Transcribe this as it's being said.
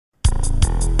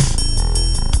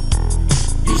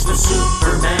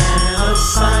Superman of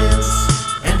science,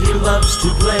 and he loves to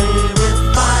play with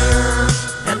fire.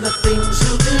 And the things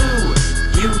he'll do,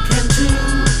 you can too,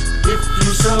 if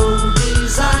you so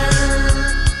desire.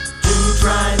 Do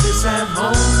try this at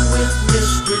home with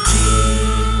Mr. G.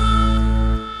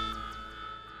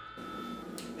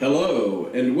 Hello,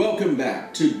 and welcome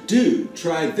back to Do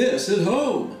Try This at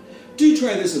Home. Do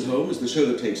Try This at Home is the show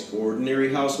that takes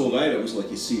ordinary household items, like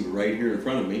you see right here in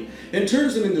front of me, and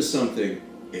turns them into something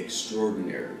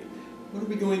extraordinary. What are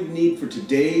we going to need for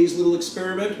today's little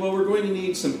experiment? Well, we're going to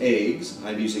need some eggs.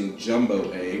 I'm using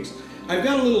jumbo eggs. I've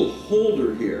got a little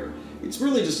holder here. It's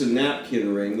really just a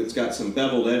napkin ring that's got some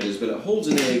beveled edges, but it holds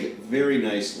an egg very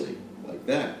nicely, like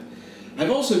that.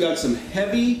 I've also got some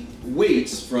heavy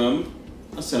weights from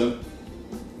a set of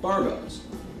barbells.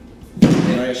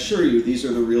 And I assure you, these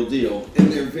are the real deal, and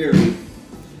they're very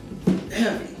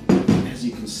heavy, as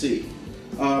you can see.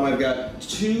 I've got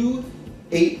two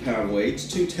 8-pound weights,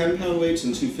 two 10-pound weights,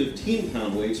 and two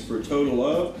 15-pound weights for a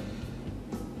total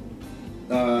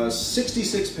of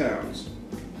 66 pounds.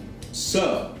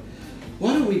 So,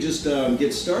 why don't we just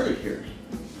get started here?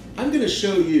 I'm going to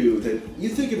show you that you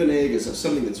think of an egg as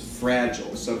something that's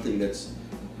fragile, something that's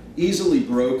easily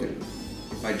broken.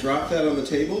 If I drop that on the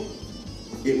table,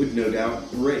 it would no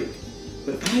doubt break.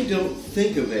 But I don't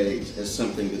think of eggs as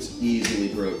something that's easily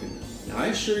broken. Now, I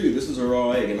assure you this is a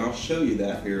raw egg, and I'll show you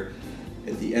that here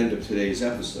at the end of today's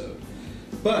episode.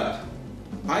 But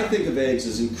I think of eggs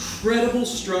as incredible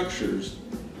structures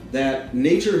that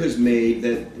nature has made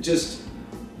that just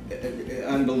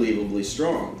unbelievably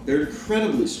strong. They're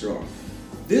incredibly strong.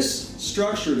 This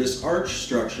structure, this arch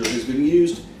structure, has been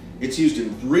used, it's used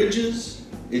in bridges,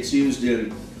 it's used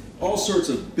in all sorts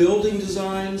of building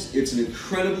designs. It's an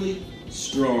incredibly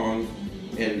strong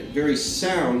and very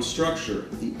sound structure,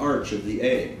 the arch of the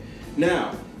egg.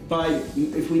 Now,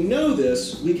 if we know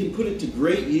this, we can put it to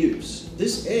great use.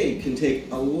 This egg can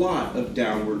take a lot of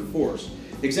downward force.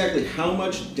 Exactly how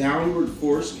much downward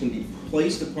force can be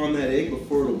placed upon that egg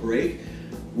before it'll break,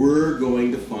 we're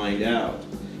going to find out.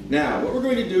 Now, what we're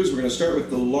going to do is we're going to start with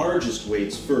the largest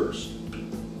weights first.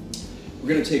 We're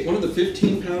going to take one of the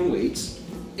 15-pound weights,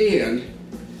 and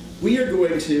we are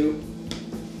going to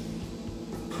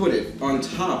put it on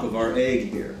top of our egg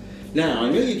here. Now, I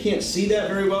know you can't see that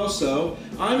very well, so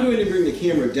I'm going to bring the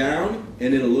camera down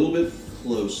and in a little bit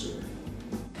closer.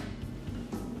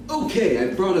 Okay,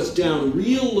 I've brought us down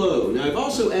real low. Now, I've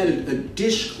also added a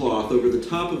dishcloth over the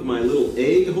top of my little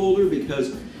egg holder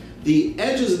because the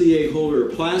edges of the egg holder are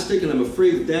plastic, and I'm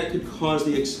afraid that that could cause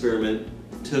the experiment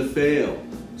to fail.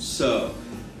 So,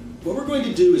 what we're going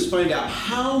to do is find out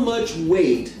how much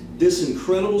weight this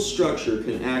incredible structure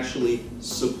can actually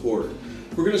support.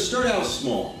 We're going to start out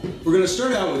small. We're going to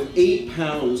start out with 8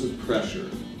 pounds of pressure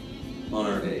on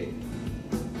our egg.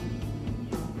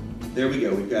 There we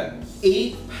go. We've got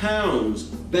 8 pounds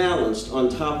balanced on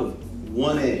top of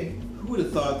one egg. Who would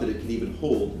have thought that it could even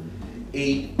hold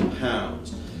 8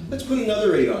 pounds? Let's put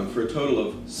another 8 on for a total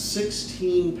of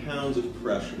 16 pounds of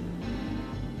pressure.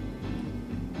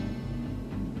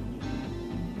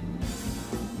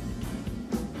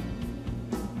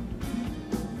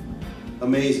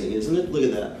 Amazing, isn't it? Look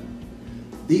at that.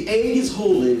 The egg is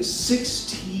holding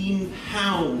 16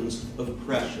 pounds of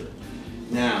pressure.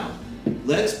 Now,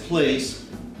 let's place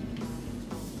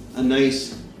a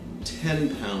nice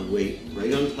 10-pound weight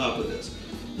right on top of this.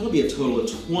 That'll be a total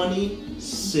of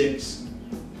 26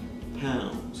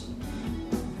 pounds.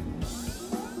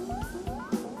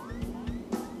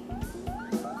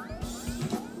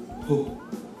 Oh.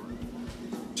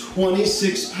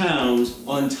 26 pounds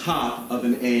on top of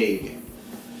an egg.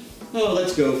 Oh,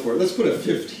 let's go for it. Let's put a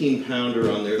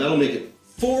 15-pounder on there. That'll make it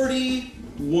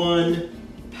 41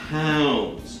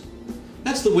 pounds.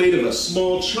 That's the weight of a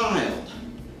small child.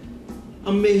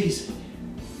 Amazing.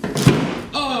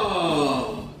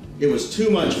 Oh, it was too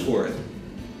much for it.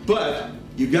 But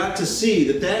you got to see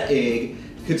that that egg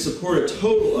could support a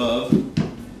total of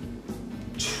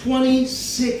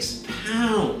 26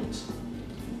 pounds.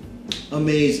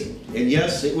 Amazing. And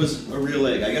yes, it was a real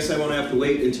egg. I guess I won't have to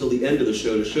wait until the end of the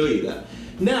show to show you that.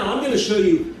 Now, I'm going to show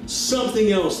you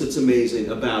something else that's amazing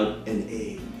about an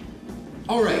egg.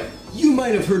 All right, you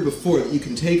might have heard before that you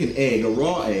can take an egg, a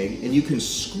raw egg, and you can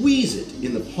squeeze it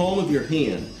in the palm of your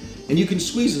hand. And you can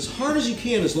squeeze as hard as you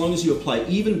can as long as you apply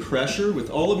even pressure with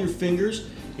all of your fingers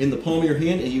in the palm of your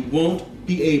hand, and you won't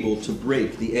be able to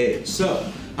break the egg.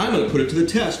 So, I'm going to put it to the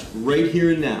test right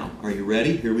here and now. Are you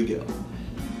ready? Here we go.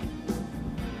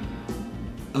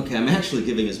 Okay, I'm actually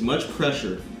giving as much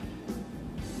pressure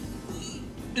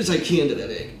as I can to that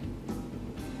egg.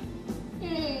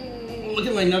 Look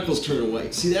at my knuckles turning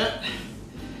white. See that?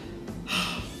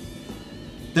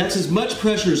 That's as much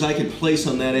pressure as I could place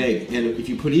on that egg. And if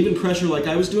you put even pressure like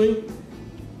I was doing,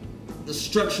 the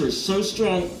structure is so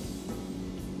strong,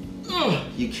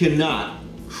 you cannot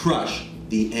crush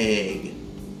the egg.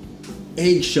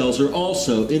 Eggshells are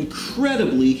also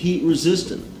incredibly heat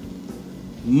resistant,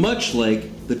 much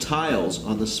like the tiles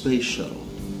on the space shuttle.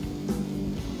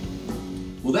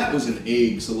 Well, that was an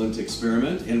eggcellent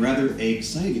experiment, and rather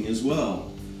exciting as well.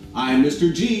 I'm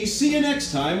Mr. G. See you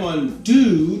next time on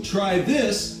Do Try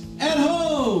This at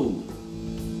Home!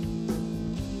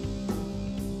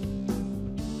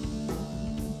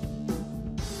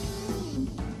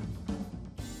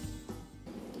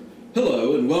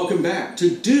 Hello, and welcome back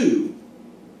to Do.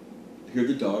 Hear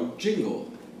the dog jingle.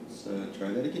 Let's try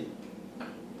that again.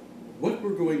 What we're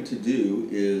going to do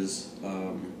is,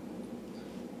 I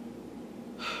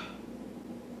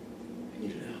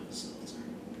need an apple seltzer.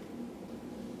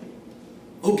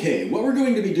 Okay, what we're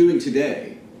going to be doing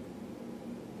today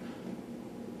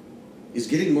is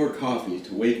getting more coffee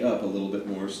to wake up a little bit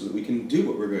more so that we can do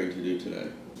what we're going to do today.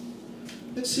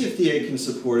 Let's see if the egg can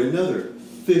support another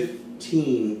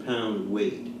 15-pound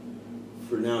weight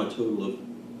for now a total of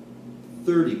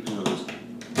 30 pounds.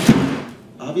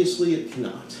 Obviously it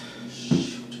cannot.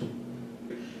 Shoot.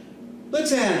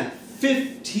 Let's add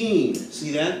 15.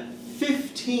 See that?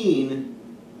 15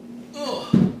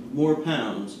 more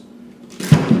pounds.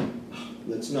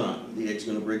 Let's not. The egg's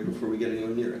going to break before we get anywhere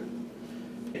near it.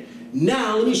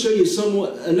 Now let me show you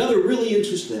another really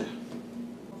interesting.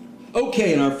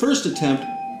 Okay, in our first attempt,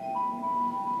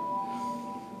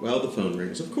 well, the phone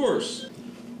rings, of course.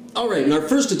 All right, in our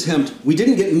first attempt, we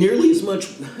didn't get nearly as much